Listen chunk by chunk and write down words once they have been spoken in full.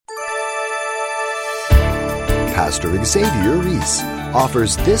Pastor Xavier Reese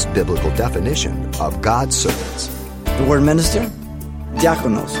offers this biblical definition of God's servants. The word minister,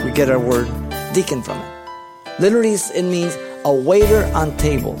 diakonos, we get our word deacon from it. Literally, it means a waiter on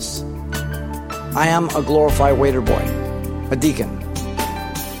tables. I am a glorified waiter boy, a deacon.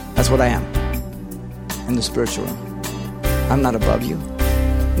 That's what I am in the spiritual realm. I'm not above you.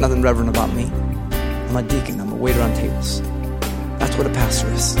 Nothing reverent about me. I'm a deacon. I'm a waiter on tables. That's what a pastor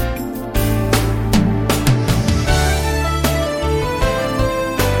is.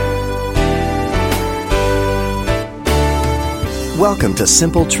 Welcome to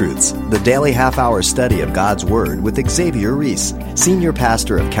Simple Truths, the daily half-hour study of God's Word with Xavier Reese, Senior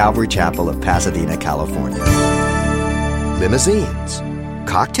Pastor of Calvary Chapel of Pasadena, California. Limousines,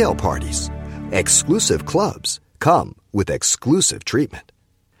 cocktail parties, exclusive clubs come with exclusive treatment.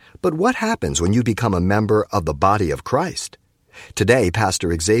 But what happens when you become a member of the body of Christ? Today,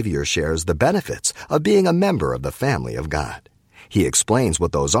 Pastor Xavier shares the benefits of being a member of the family of God. He explains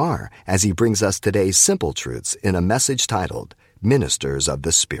what those are as he brings us today's Simple Truths in a message titled, Ministers of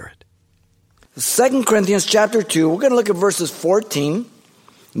the Spirit. 2 Corinthians chapter 2, we're going to look at verses 14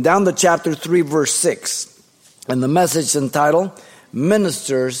 down to chapter 3, verse 6. And the message is entitled,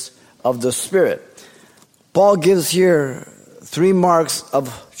 Ministers of the Spirit. Paul gives here 3 marks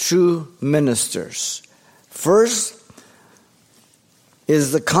of true ministers. First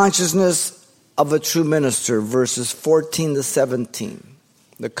is the consciousness of a true minister, verses 14 to 17.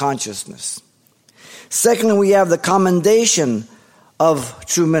 The consciousness. Secondly, we have the commendation of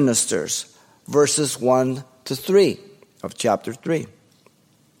true ministers, verses 1 to 3 of chapter 3.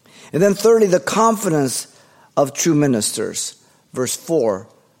 And then thirdly, the confidence of true ministers, verse 4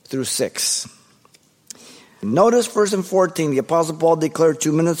 through 6. Notice verse 14, the Apostle Paul declared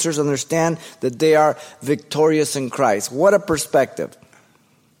true ministers understand that they are victorious in Christ. What a perspective.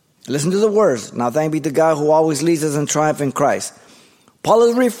 Listen to the words. Now thank be to God who always leads us in triumph in Christ. Paul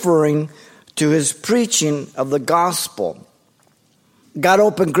is referring to his preaching of the gospel. God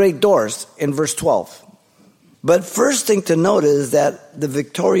opened great doors in verse 12. But first thing to note is that the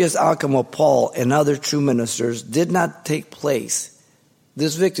victorious outcome of Paul and other true ministers did not take place.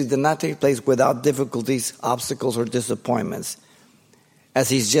 This victory did not take place without difficulties, obstacles, or disappointments, as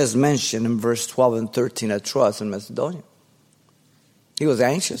he's just mentioned in verse 12 and 13 at Troas in Macedonia. He was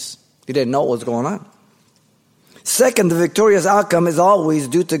anxious. He didn't know what was going on. Second, the victorious outcome is always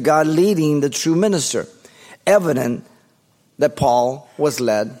due to God leading the true minister. Evident that Paul was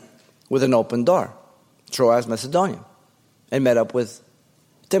led with an open door, Troas, Macedonia, and met up with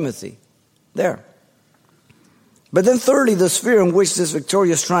Timothy there. But then thirdly, the sphere in which this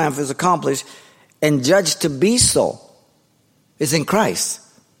victorious triumph is accomplished and judged to be so is in Christ,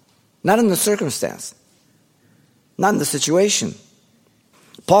 not in the circumstance, not in the situation.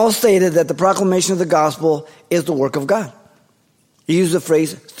 Paul stated that the proclamation of the gospel is the work of God. He used the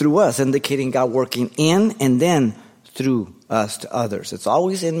phrase through us, indicating God working in and then through us to others. It's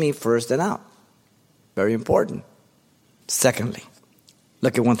always in me first and out. Very important. Secondly,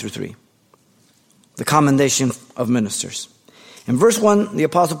 look at 1 through 3. The commendation of ministers. In verse 1, the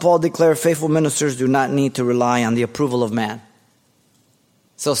Apostle Paul declared faithful ministers do not need to rely on the approval of man.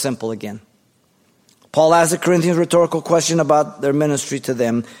 So simple again. Paul asked the Corinthians rhetorical question about their ministry to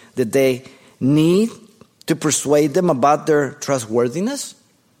them. Did they need to persuade them about their trustworthiness?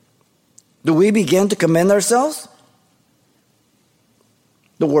 Do we begin to commend ourselves?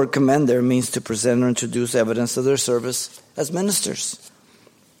 The word commend there means to present or introduce evidence of their service as ministers.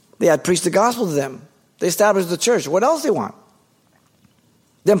 They had preached the gospel to them. They established the church. What else do they want?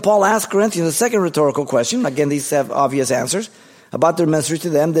 Then Paul asked Corinthians a second rhetorical question. Again, these have obvious answers about their ministry to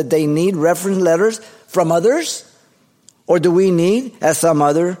them. Did they need reference letters from others? Or do we need, as some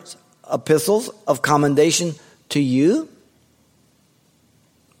others, epistles of commendation to you?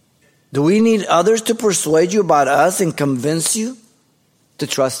 Do we need others to persuade you about us and convince you to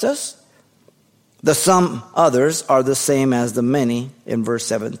trust us? The some others are the same as the many in verse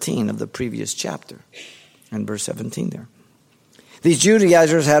 17 of the previous chapter. In verse 17 there. These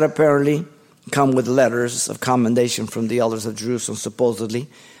Judaizers had apparently come with letters of commendation from the elders of Jerusalem, supposedly.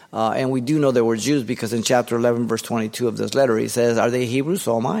 And we do know they were Jews because in chapter 11, verse 22 of this letter, he says, are they Hebrews?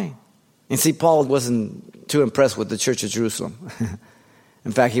 So am I. And see, Paul wasn't too impressed with the church of Jerusalem.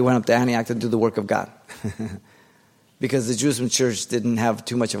 In fact, he went up to Antioch to do the work of God. Because the Jerusalem church didn't have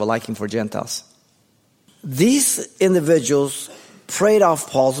too much of a liking for Gentiles. These individuals prayed off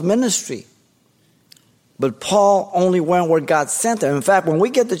Paul's ministry. But Paul only went where God sent him. In fact, when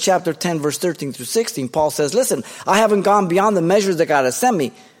we get to chapter 10, verse 13 through 16, Paul says, listen, I haven't gone beyond the measures that God has sent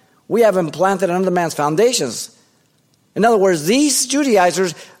me. We haven't planted another man's foundations. In other words, these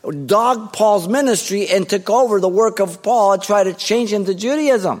Judaizers dogged Paul's ministry and took over the work of Paul and tried to change him to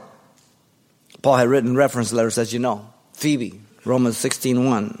Judaism. Paul had written reference letters, as you know. Phoebe, Romans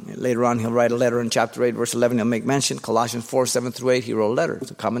 16:1. Later on, he'll write a letter in chapter 8, verse 11. He'll make mention. Colossians 4:7-8, he wrote a letter.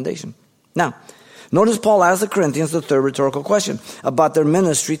 It's a commendation. Now, notice Paul asked the Corinthians the third rhetorical question about their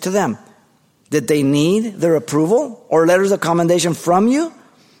ministry to them. Did they need their approval or letters of commendation from you?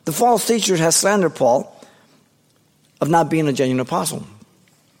 The false teachers have slandered Paul of not being a genuine apostle.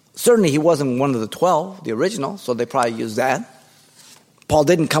 Certainly he wasn't one of the 12, the original, so they probably used that. Paul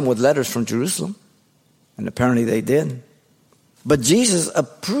didn't come with letters from Jerusalem, and apparently they did. But Jesus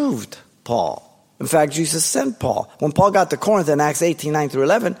approved Paul. In fact, Jesus sent Paul. When Paul got to Corinth in Acts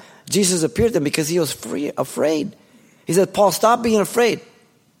 18:9-11, Jesus appeared to him because he was afraid. He said, Paul, stop being afraid.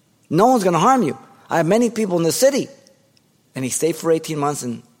 No one's going to harm you. I have many people in the city. And he stayed for 18 months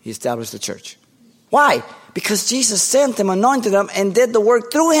and he established the church. Why? Because Jesus sent him, anointed him, and did the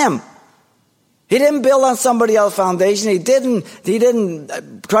work through him. He didn't build on somebody else's foundation. He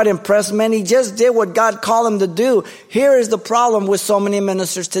didn't try to impress men. He just did what God called him to do. Here is the problem with so many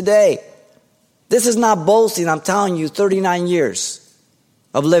ministers today. This is not boasting. I'm telling you, 39 years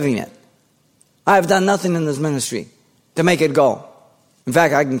of living it. I have done nothing in this ministry to make it go. In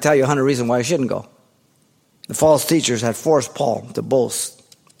fact, I can tell you 100 reasons why I shouldn't go. The false teachers had forced Paul to boast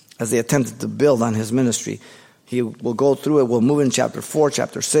as they attempted to build on his ministry. He will go through it. We'll move in chapter 4,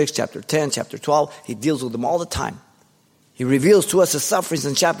 chapter 6, chapter 10, chapter 12. He deals with them all the time. He reveals to us his sufferings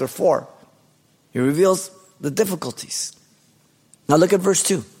in chapter 4. He reveals the difficulties. Now look at verse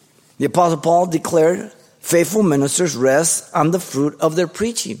 2. The Apostle Paul declared faithful ministers rest on the fruit of their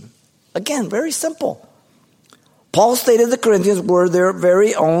preaching. Again, very simple. Paul stated the Corinthians were their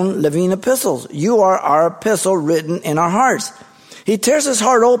very own living epistles. You are our epistle written in our hearts. He tears his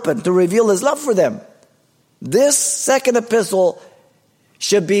heart open to reveal his love for them. This second epistle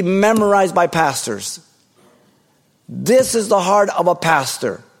should be memorized by pastors. This is the heart of a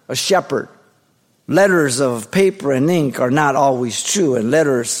pastor, a shepherd. Letters of paper and ink are not always true, and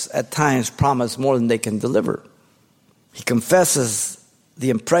letters at times promise more than they can deliver. He confesses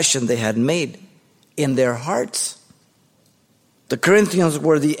the impression they had made in their hearts. The Corinthians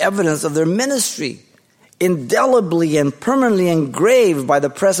were the evidence of their ministry, indelibly and permanently engraved by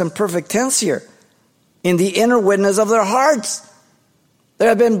the present perfect tense here, in the inner witness of their hearts. There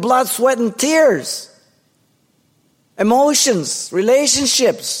have been blood, sweat, and tears, emotions,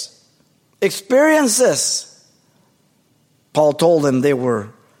 relationships, experiences. Paul told them they were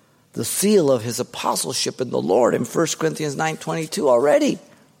the seal of his apostleship in the Lord in 1 Corinthians 9:22 already.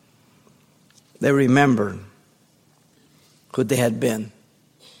 They remembered who they had been.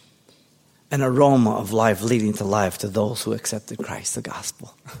 An aroma of life leading to life to those who accepted Christ, the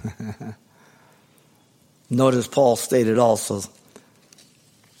gospel. Notice Paul stated also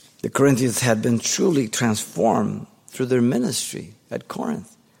the Corinthians had been truly transformed through their ministry at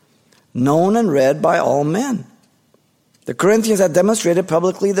Corinth, known and read by all men. The Corinthians had demonstrated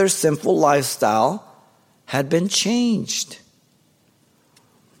publicly their sinful lifestyle had been changed.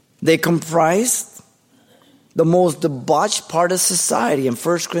 They comprised the most debauched part of society in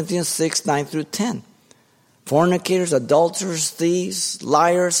 1 Corinthians 6:9-10. Fornicators, adulterers, thieves,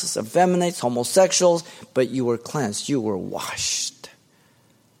 liars, effeminates, homosexuals, but you were cleansed, you were washed.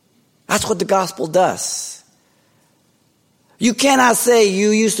 That's what the gospel does. You cannot say you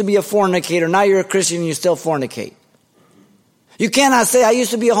used to be a fornicator, now you're a Christian and you still fornicate. You cannot say I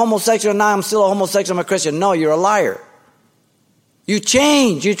used to be a homosexual, now I'm still a homosexual, I'm a Christian. No, you're a liar. You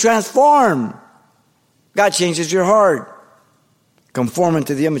change, you transform. God changes your heart, conforming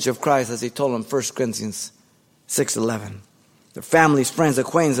to the image of Christ, as he told in 1 Corinthians 6:11. Their families, friends,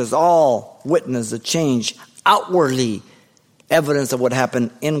 acquaintances all witness the change outwardly, evidence of what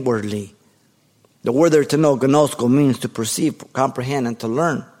happened inwardly. The word there to know, gnosko, means to perceive, comprehend, and to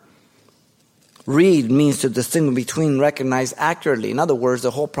learn. Read means to distinguish between, recognize accurately. In other words,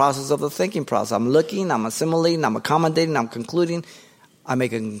 the whole process of the thinking process. I'm looking, I'm assimilating, I'm accommodating, I'm concluding. I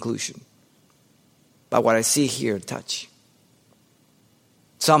make a conclusion by what I see, hear, touch.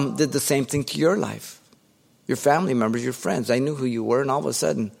 Some did the same thing to your life. Your family members, your friends. I knew who you were, and all of a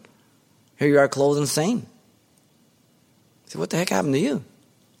sudden, here you are clothed and sane. See, what the heck happened to you?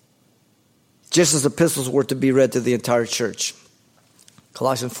 Just as epistles were to be read to the entire church.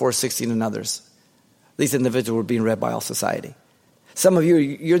 Colossians 4:16 and others. These individuals were being read by all society. Some of you,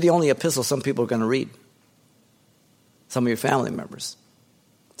 you're the only epistle some people are going to read. Some of your family members.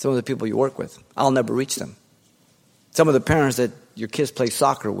 Some of the people you work with. I'll never reach them. Some of the parents that your kids play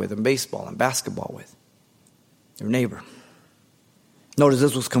soccer with and baseball and basketball with. Your neighbor. Notice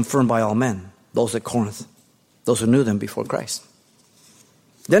this was confirmed by all men, those at Corinth. those who knew them before Christ.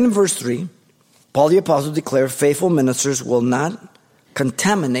 Then in verse 3, Paul the Apostle declared faithful ministers will not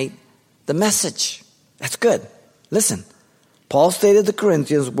contaminate the message. That's good. Listen, Paul stated the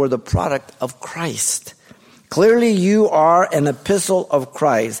Corinthians were the product of Christ. Clearly you are an epistle of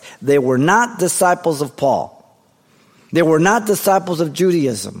Christ. They were not disciples of Paul. They were not disciples of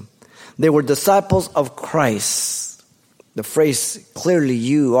Judaism. They were disciples of Christ. The phrase, clearly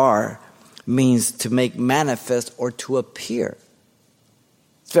you are, means to make manifest or to appear.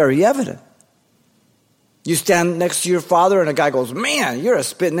 It's very evident. You stand next to your father and a guy goes, man, you're a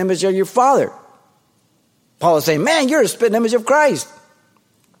spitting image of your father. Paul is saying, man, you're a spitting image of Christ.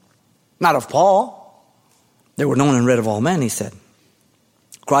 Not of Paul. They were known and read of all men, he said.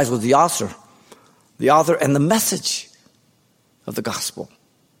 Christ was the author and the message of the gospel.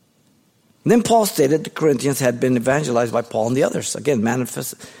 And then Paul stated the Corinthians had been evangelized by Paul and the others. Again,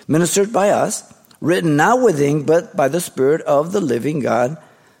 ministered by us, written not with ink, but by the Spirit of the living God.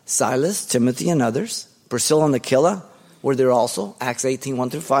 Silas, Timothy, and others. Priscilla and Aquila were there also. Acts 18,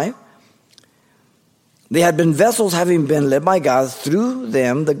 1-5. They had been vessels having been led by God. Through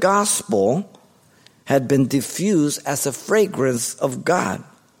them, the gospel had been diffused as a fragrance of God.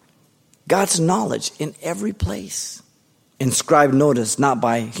 God's knowledge in every place. Inscribed, notice, not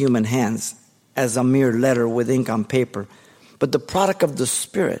by human hands, as a mere letter with ink on paper, but the product of the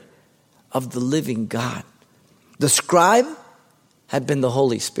Spirit of the living God. The scribe had been the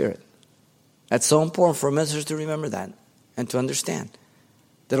Holy Spirit. That's so important for ministers to remember that and to understand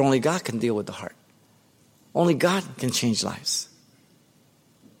that only God can deal with the heart. Only God can change lives.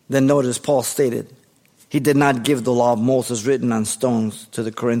 Then notice Paul stated, he did not give the law of Moses written on stones to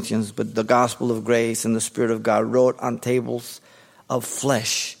the Corinthians, but the gospel of grace and the Spirit of God wrote on tables of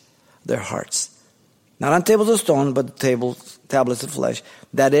flesh their hearts. Not on tables of stone, but tablets of flesh.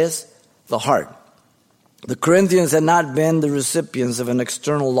 That is, the heart. The Corinthians had not been the recipients of an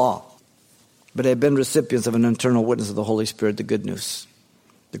external law, but had been recipients of an internal witness of the Holy Spirit, the good news.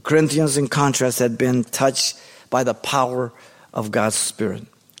 The Corinthians, in contrast, had been touched by the power of God's Spirit,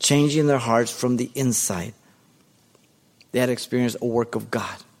 changing their hearts from the inside. They had experienced a work of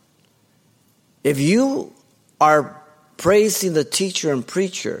God. If you are praising the teacher and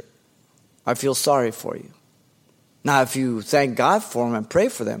preacher, I feel sorry for you. Now, if you thank God for them and pray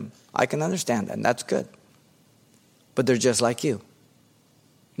for them, I can understand that, and that's good. But they're just like you.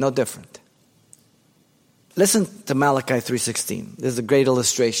 No different. Listen to Malachi 3:16. This is a great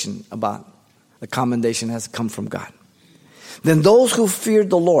illustration about the commendation has come from God. Then those who feared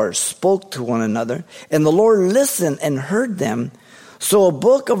the Lord spoke to one another, and the Lord listened and heard them. So a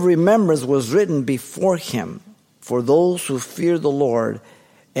book of remembrance was written before him for those who fear the Lord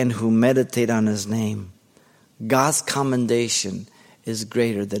and who meditate on his name. God's commendation is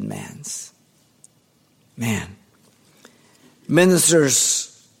greater than man's. Man. Ministers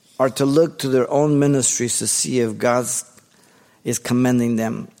are to look to their own ministries to see if God is commending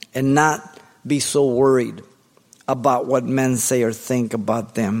them and not be so worried about what men say or think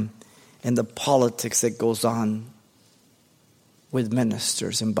about them and the politics that goes on with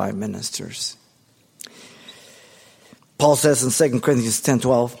ministers and by ministers. Paul says in 2 Corinthians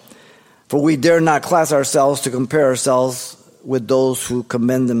 10:12, for we dare not class ourselves to compare ourselves with those who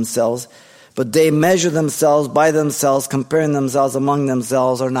commend themselves, but they measure themselves by themselves, comparing themselves among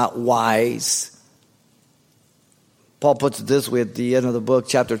themselves, are not wise. Paul puts it this way at the end of the book,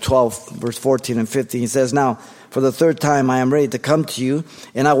 chapter 12, verse 14 and 15. He says, now, for the third time I am ready to come to you,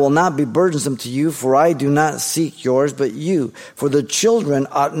 and I will not be burdensome to you, for I do not seek yours, but you. For the children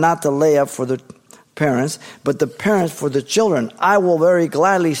ought not to lay up for the parents, but the parents for the children. I will very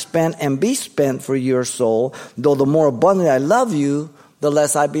gladly spend and be spent for your soul, though the more abundantly I love you, the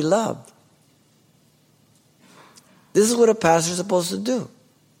less I be loved. This is what a pastor is supposed to do.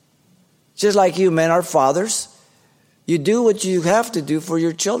 Just like you men are fathers, you do what you have to do for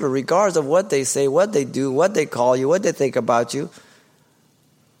your children, regardless of what they say, what they do, what they call you, what they think about you.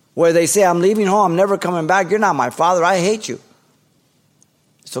 Where they say, I'm leaving home, I'm never coming back, you're not my father, I hate you.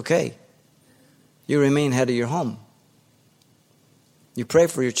 It's okay. You remain head of your home. You pray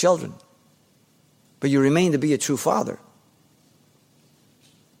for your children. But you remain to be a true father.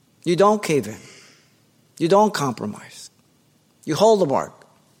 You don't cave in. You don't compromise. You hold the mark.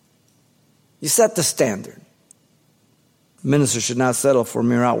 You set the standard. Ministers should not settle for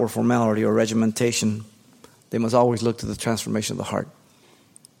mere outward formality or regimentation. They must always look to the transformation of the heart.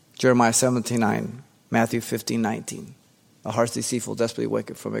 Jeremiah 17:9, Matthew 15:19. The heart's deceitful, desperately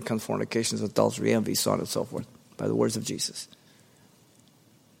wicked. From it comes fornications, adultery, envy, so on and so forth. By the words of Jesus.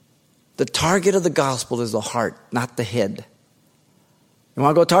 The target of the gospel is the heart, not the head. You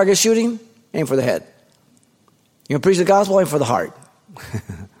want to go target shooting? Aim for the head. You can preach the gospel only for the heart.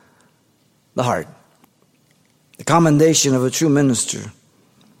 The heart. The commendation of a true minister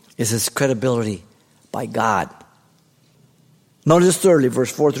is his credibility by God. Notice thirdly,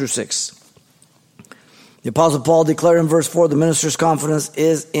 verse 4 through 6. The Apostle Paul declared in verse 4, the minister's confidence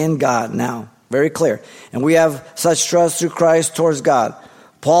is in God. Now, very clear. And we have such trust through Christ towards God.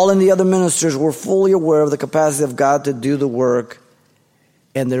 Paul and the other ministers were fully aware of the capacity of God to do the work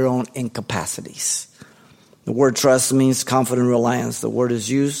in their own incapacities. The word trust means confident reliance. The word is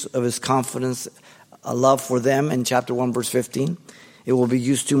used of his confidence, a love for them in chapter 1, verse 15. It will be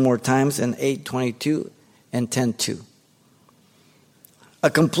used 2 more times in 8:22 and 10:2. A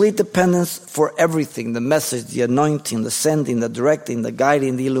complete dependence for everything, the message, the anointing, the sending, the directing, the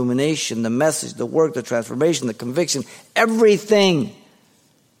guiding, the illumination, the message, the work, the transformation, the conviction, everything.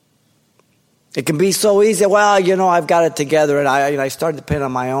 It can be so easy, well, I've got it together, and I start to depend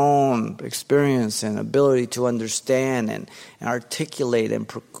on my own experience and ability to understand and articulate and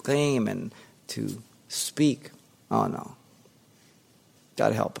proclaim and to speak. Oh, no.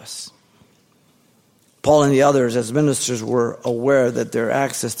 God help us. Paul and the others as ministers were aware that their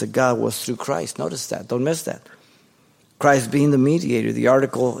access to God was through Christ. Notice that. Don't miss that. Christ being the mediator. The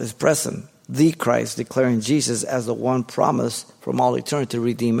article is present. The Christ, declaring Jesus as the one promised from all eternity to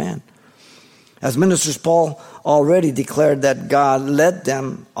redeem man. As ministers, Paul already declared that God led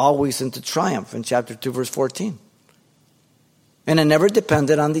them always into triumph in chapter 2, verse 14. And it never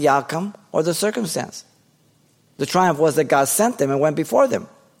depended on the outcome or the circumstance. The triumph was that God sent them and went before them.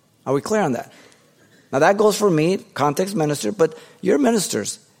 Are we clear on that? Now that goes for me, context minister, but you're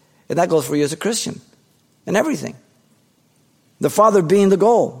ministers. And that goes for you as a Christian. And everything. The Father being the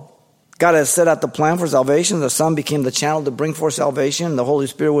goal. God has set out the plan for salvation. The Son became the channel to bring forth salvation. The Holy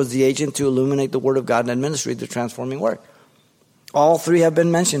Spirit was the agent to illuminate the Word of God and administrate the transforming work. All three have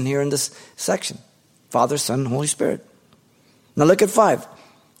been mentioned here in this section. Father, Son, and Holy Spirit. Now look at 5.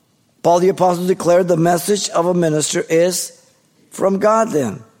 Paul the Apostle declared the message of a minister is from God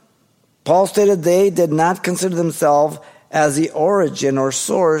then. Paul stated they did not consider themselves as the origin or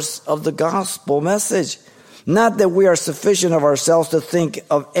source of the gospel message. Not that we are sufficient of ourselves to think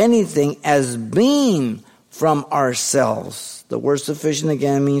of anything as being from ourselves. The word sufficient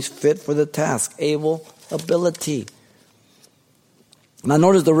again means fit for the task, able, ability. Now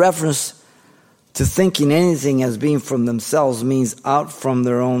notice the reference to thinking anything as being from themselves means out from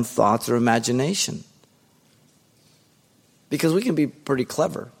their own thoughts or imagination. Because we can be pretty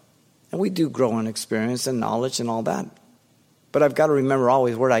clever. And we do grow in experience and knowledge and all that. But I've got to remember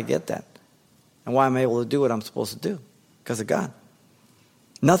always where I get that. And why I'm able to do what I'm supposed to do. Because of God.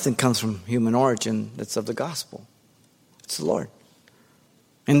 Nothing comes from human origin that's of the gospel. It's the Lord.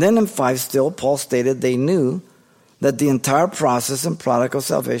 And then in 5 still, Paul stated they knew that the entire process and product of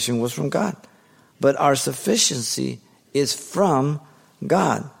salvation was from God. But our sufficiency is from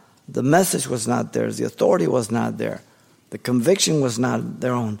God. The message was not theirs. The authority was not there. The conviction was not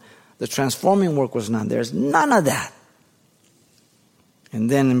their own. The transforming work was not theirs. None of that. And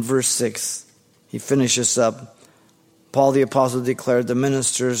then in verse 6, he finishes up. Paul the Apostle declared the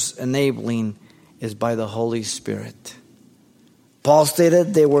minister's enabling is by the Holy Spirit. Paul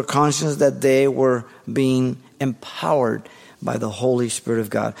stated they were conscious that they were being empowered by the Holy Spirit of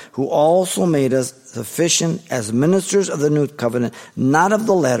God, who also made us sufficient as ministers of the new covenant, not of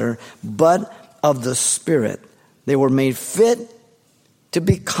the letter, but of the Spirit. They were made fit to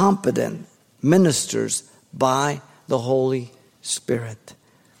be competent ministers by the Holy Spirit.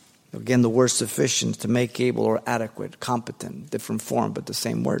 Again, the word sufficient, to make able or adequate, competent, different form, but the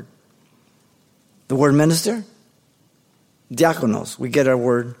same word. The word minister, diakonos, we get our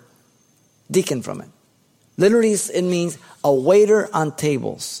word deacon from it. Literally, it means a waiter on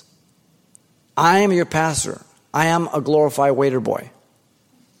tables. I am your pastor. I am a glorified waiter boy,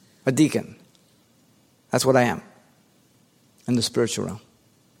 a deacon. That's what I am in the spiritual realm.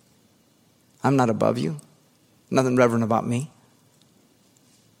 I'm not above you. Nothing reverent about me.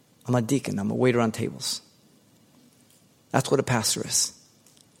 I'm a deacon. I'm a waiter on tables. That's what a pastor is.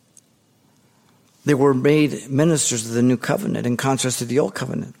 They were made ministers of the new covenant in contrast to the old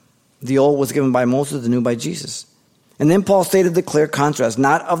covenant. The old was given by Moses, the new by Jesus. And then Paul stated the clear contrast,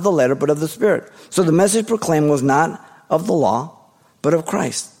 not of the letter, but of the Spirit. So the message proclaimed was not of the law, but of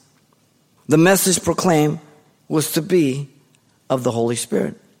Christ. The message proclaimed was to be of the Holy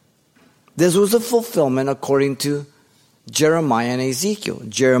Spirit. This was a fulfillment according to Jeremiah and Ezekiel.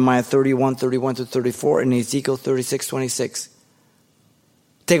 Jeremiah 31:31-34, and Ezekiel 36:26.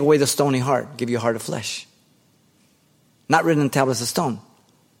 Take away the stony heart, give you a heart of flesh. Not written in tablets of stone,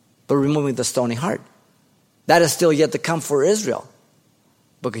 but removing the stony heart. That is still yet to come for Israel.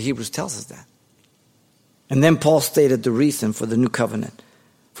 Book of Hebrews tells us that. And then Paul stated the reason for the new covenant.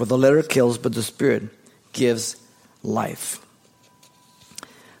 For the letter kills, but the Spirit gives life.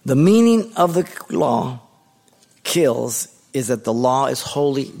 The meaning of the law kills is that the law is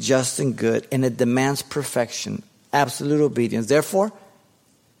holy, just, and good, and it demands perfection, absolute obedience. Therefore,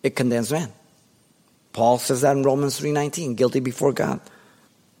 it condemns man. Paul says that in Romans 3:19, guilty before God.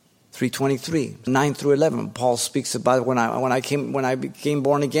 3:23, 9 through 11. Paul speaks about when I became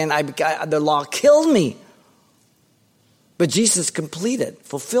born again, the law killed me. But Jesus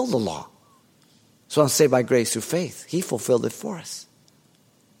fulfilled the law. So I'm saved by grace through faith. He fulfilled it for us.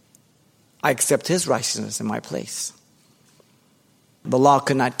 I accept his righteousness in my place. The law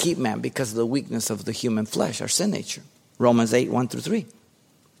could not keep man because of the weakness of the human flesh, our sin nature. Romans 8, 1 through 3.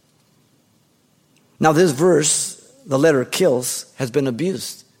 Now this verse, the letter kills, has been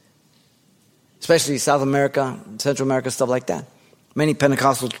abused. Especially South America, Central America, stuff like that. Many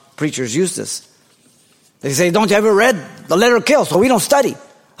Pentecostal preachers use this. They say, don't you ever read the letter kills, so we don't study.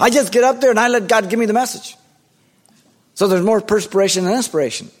 I just get up there and I let God give me the message. So there's more perspiration than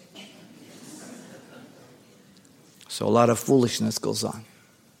inspiration. So a lot of foolishness goes on.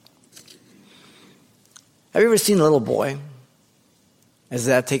 Have you ever seen a little boy as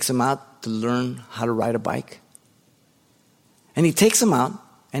dad takes him out to learn how to ride a bike? And he takes him out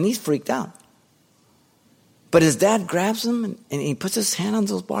and he's freaked out. But his dad grabs him and he puts his hand on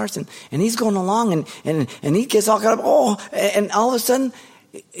those bars and he's going along and he gets all kind of, and all of a sudden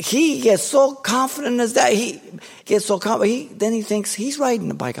he gets so confident as that. He gets so confident. Then he thinks he's riding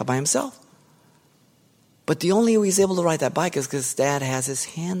the bike all by himself. But the only way he's able to ride that bike is because dad has his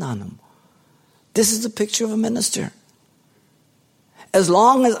hand on him. This is the picture of a minister. As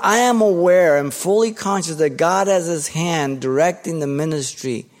long as I am aware and fully conscious that God has his hand directing the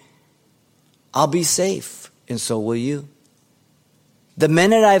ministry, I'll be safe. And so will you. The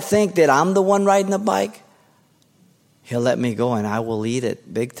minute I think that I'm the one riding the bike, he'll let me go and I will eat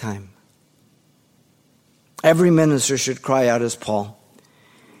it big time. Every minister should cry out as Paul.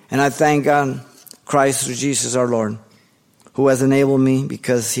 And I thank God, Christ through Jesus our Lord, who has enabled me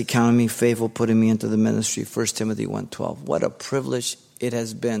because he counted me faithful, putting me into the ministry. 1 Timothy 1:12. What a privilege it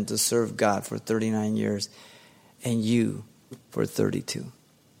has been to serve God for 39 years and you for 32.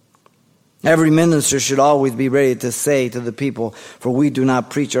 Every minister should always be ready to say to the people, for we do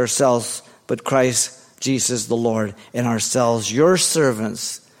not preach ourselves, but Christ Jesus the Lord, and ourselves your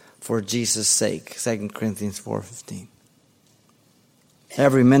servants for Jesus' sake. 2 Corinthians 4:15.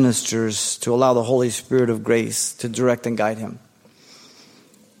 Every minister is to allow the Holy Spirit of grace to direct and guide him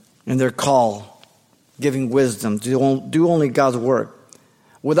in their call, giving wisdom to do only God's work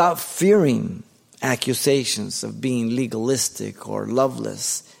without fearing accusations of being legalistic or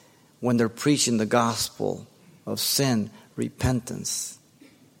loveless when they're preaching the gospel of sin, repentance,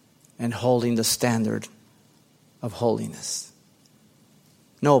 and holding the standard of holiness.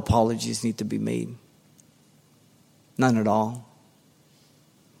 No apologies need to be made. None at all.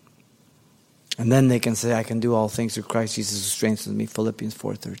 And then they can say, I can do all things through Christ Jesus who strengthens me, Philippians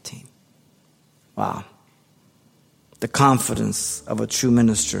 4:13. Wow. The confidence of a true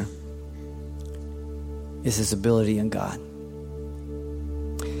minister is his ability in God.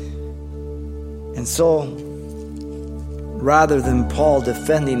 And so, rather than Paul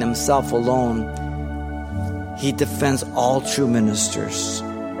defending himself alone, he defends all true ministers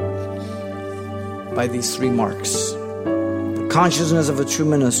by these three marks. The consciousness of a true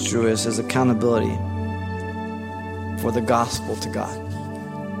minister is his accountability for the gospel to God.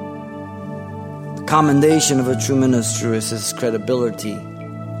 The commendation of a true minister is his credibility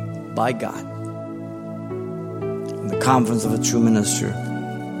by God. And the confidence of a true minister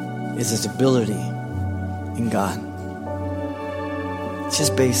is his ability in God. It's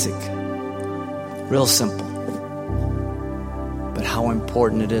just basic, real simple. But how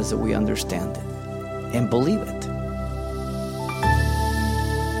important it is that we understand it and believe it.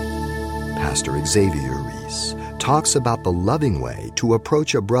 Pastor Xavier Reese talks about the loving way to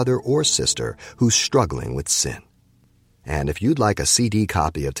approach a brother or sister who's struggling with sin. And if you'd like a CD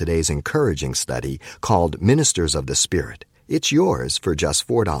copy of today's encouraging study called Ministers of the Spirit, it's yours for just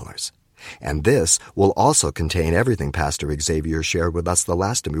 $4. And this will also contain everything Pastor Xavier shared with us the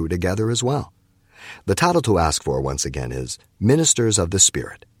last time we were together as well. The title to ask for once again is Ministers of the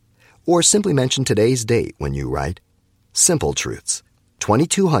Spirit. Or simply mention today's date when you write Simple Truths,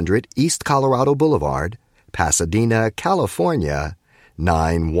 2200 East Colorado Boulevard, Pasadena, California,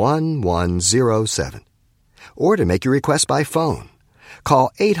 91107. Or to make your request by phone,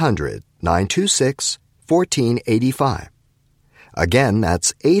 call 800-926-1485. Again,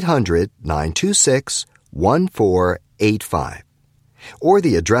 that's 800-926-1485. Or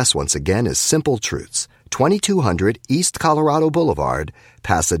the address once again is Simple Truths, 2200 East Colorado Boulevard,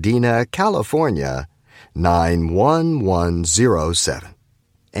 Pasadena, California, 91107.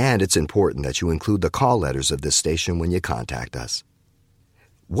 And it's important that you include the call letters of this station when you contact us.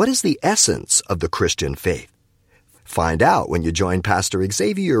 What is the essence of the Christian faith? Find out when you join Pastor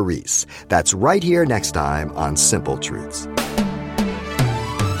Xavier Reese. That's right here next time on Simple Truths.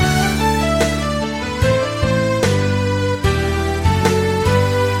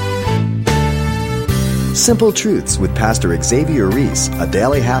 Simple Truths with Pastor Xavier Reese, a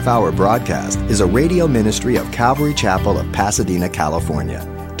daily half-hour broadcast, is a radio ministry of Calvary Chapel of Pasadena, California.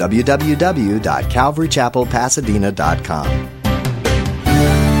 www.calvarychapelpasadena.com.